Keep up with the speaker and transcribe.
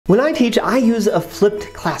When I teach, I use a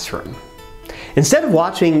flipped classroom. Instead of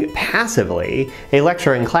watching passively a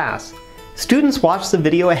lecture in class, students watch the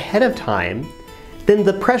video ahead of time. Then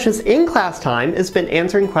the precious in-class time is spent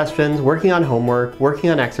answering questions, working on homework, working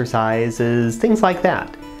on exercises, things like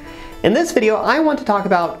that. In this video, I want to talk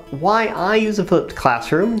about why I use a flipped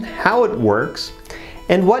classroom, how it works,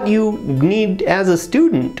 and what you need as a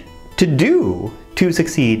student to do to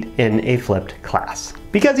succeed in a flipped class.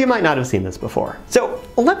 Because you might not have seen this before. So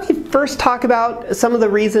let me first talk about some of the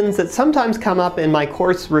reasons that sometimes come up in my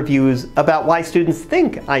course reviews about why students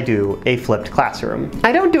think I do a flipped classroom.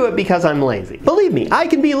 I don't do it because I'm lazy. Believe me, I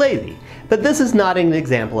can be lazy. But this is not an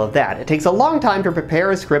example of that. It takes a long time to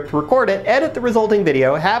prepare a script, record it, edit the resulting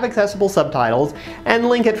video, have accessible subtitles, and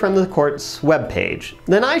link it from the course webpage.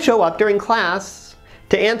 Then I show up during class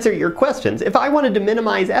to answer your questions. If I wanted to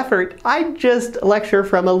minimize effort, I'd just lecture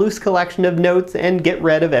from a loose collection of notes and get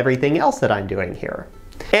rid of everything else that I'm doing here.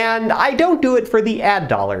 And I don't do it for the ad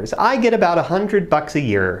dollars. I get about $100 a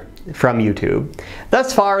year from YouTube.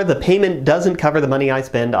 Thus far, the payment doesn't cover the money I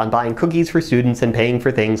spend on buying cookies for students and paying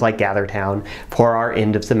for things like GatherTown for our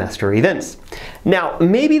end of semester events. Now,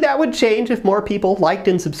 maybe that would change if more people liked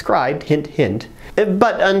and subscribed, hint hint.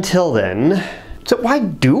 But until then, so why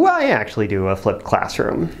do I actually do a flipped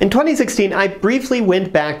classroom? In 2016, I briefly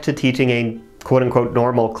went back to teaching a quote-unquote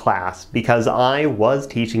normal class because I was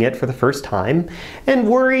teaching it for the first time and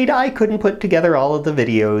worried I couldn't put together all of the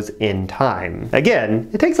videos in time. Again,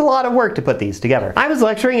 it takes a lot of work to put these together. I was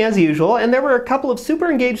lecturing as usual, and there were a couple of super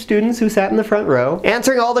engaged students who sat in the front row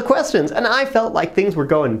answering all the questions, and I felt like things were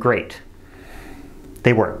going great.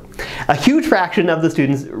 They weren't. A huge fraction of the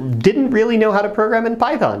students didn't really know how to program in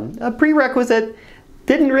Python. A prerequisite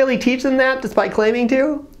didn't really teach them that despite claiming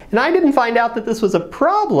to. And I didn't find out that this was a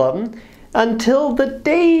problem until the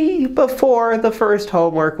day before the first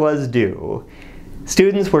homework was due.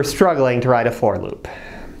 Students were struggling to write a for loop.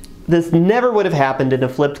 This never would have happened in a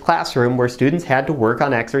flipped classroom where students had to work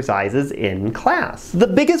on exercises in class. The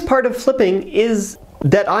biggest part of flipping is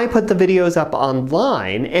that I put the videos up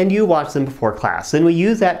online and you watch them before class. Then we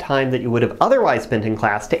use that time that you would have otherwise spent in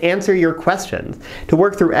class to answer your questions, to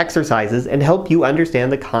work through exercises and help you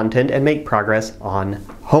understand the content and make progress on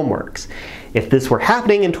homeworks. If this were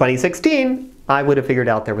happening in 2016, I would have figured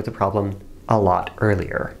out there was a problem a lot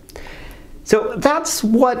earlier. So that's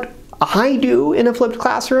what I do in a flipped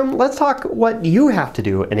classroom. Let's talk what you have to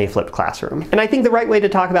do in a flipped classroom. And I think the right way to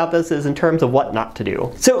talk about this is in terms of what not to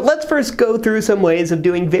do. So let's first go through some ways of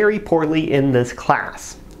doing very poorly in this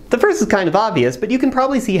class. The first is kind of obvious, but you can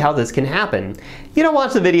probably see how this can happen. You don't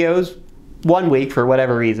watch the videos 1 week for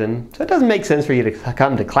whatever reason, so it doesn't make sense for you to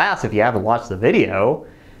come to class if you haven't watched the video.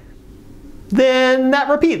 Then that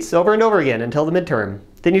repeats over and over again until the midterm.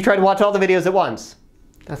 Then you try to watch all the videos at once.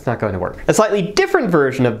 That's not going to work. A slightly different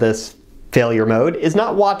version of this failure mode is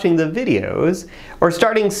not watching the videos or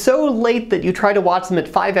starting so late that you try to watch them at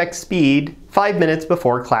 5x speed 5 minutes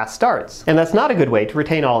before class starts. And that's not a good way to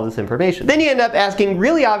retain all of this information. Then you end up asking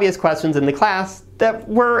really obvious questions in the class that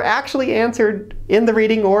were actually answered in the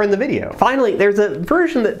reading or in the video. Finally, there's a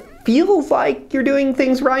version that feels like you're doing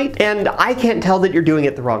things right, and I can't tell that you're doing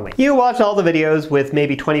it the wrong way. You watch all the videos with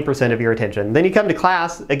maybe 20% of your attention. Then you come to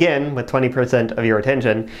class, again, with 20% of your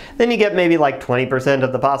attention. Then you get maybe like 20%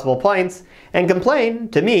 of the possible points and complain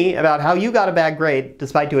to me about how you got a bad grade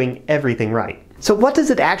despite doing everything right. So what does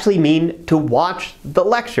it actually mean to watch the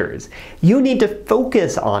lectures? You need to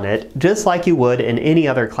focus on it just like you would in any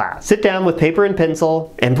other class. Sit down with paper and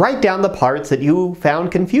pencil and write down the parts that you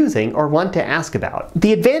found confusing or want to ask about.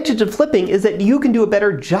 The advantage of flipping is that you can do a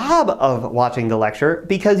better job of watching the lecture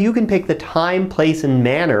because you can pick the time, place, and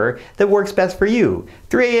manner that works best for you.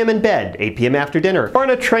 3 a.m. in bed, 8 p.m. after dinner, or on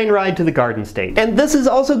a train ride to the Garden State. And this is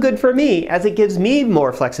also good for me as it gives me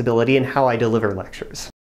more flexibility in how I deliver lectures.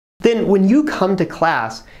 Then when you come to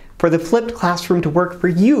class, for the flipped classroom to work for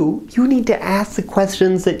you, you need to ask the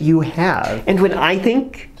questions that you have. And when I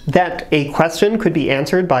think that a question could be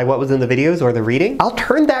answered by what was in the videos or the reading, I'll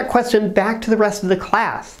turn that question back to the rest of the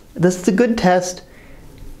class. This is a good test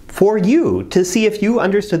for you to see if you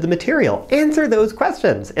understood the material. Answer those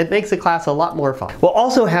questions. It makes the class a lot more fun. We'll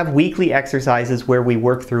also have weekly exercises where we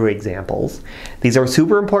work through examples. These are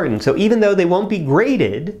super important, so even though they won't be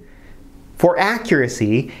graded, for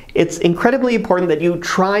accuracy, it's incredibly important that you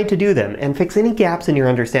try to do them and fix any gaps in your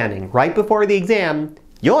understanding. Right before the exam,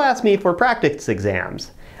 you'll ask me for practice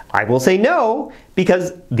exams. I will say no,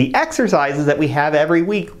 because the exercises that we have every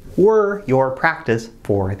week were your practice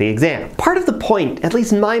for the exam. Part of the point, at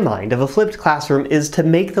least in my mind, of a flipped classroom is to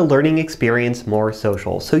make the learning experience more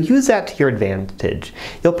social, so use that to your advantage.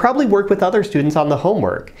 You'll probably work with other students on the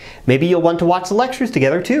homework. Maybe you'll want to watch the lectures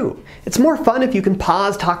together too. It's more fun if you can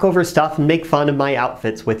pause, talk over stuff, and make fun of my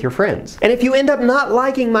outfits with your friends. And if you end up not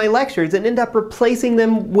liking my lectures and end up replacing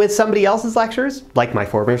them with somebody else's lectures, like my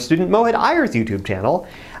former student Mohit Iyer's YouTube channel,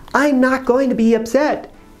 I'm not going to be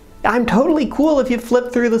upset. I'm totally cool if you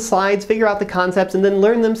flip through the slides, figure out the concepts, and then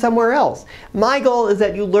learn them somewhere else. My goal is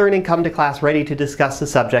that you learn and come to class ready to discuss the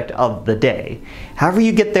subject of the day. However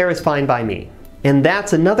you get there is fine by me. And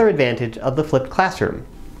that's another advantage of the flipped classroom,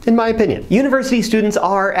 in my opinion. University students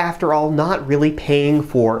are, after all, not really paying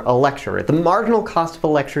for a lecture. The marginal cost of a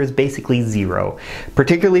lecture is basically zero,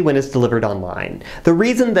 particularly when it's delivered online. The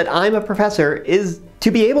reason that I'm a professor is to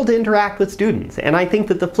be able to interact with students, and I think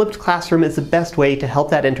that the flipped classroom is the best way to help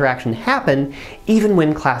that interaction happen, even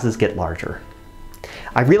when classes get larger.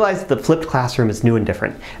 I realize that the flipped classroom is new and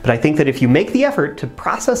different, but I think that if you make the effort to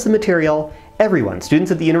process the material, everyone, students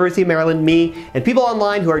at the University of Maryland, me, and people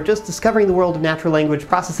online who are just discovering the world of natural language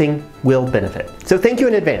processing will benefit. So thank you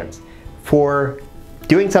in advance for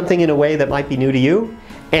doing something in a way that might be new to you,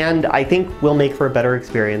 and I think will make for a better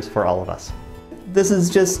experience for all of us. This is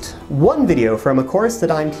just one video from a course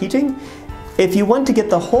that I'm teaching. If you want to get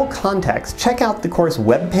the whole context, check out the course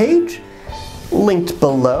webpage, linked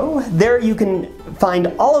below. There you can find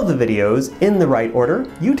all of the videos in the right order.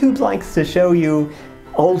 YouTube likes to show you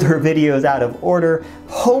older videos out of order,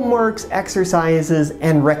 homeworks, exercises,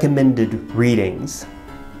 and recommended readings.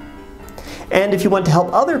 And if you want to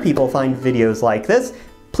help other people find videos like this,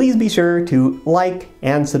 please be sure to like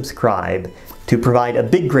and subscribe to provide a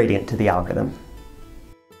big gradient to the algorithm.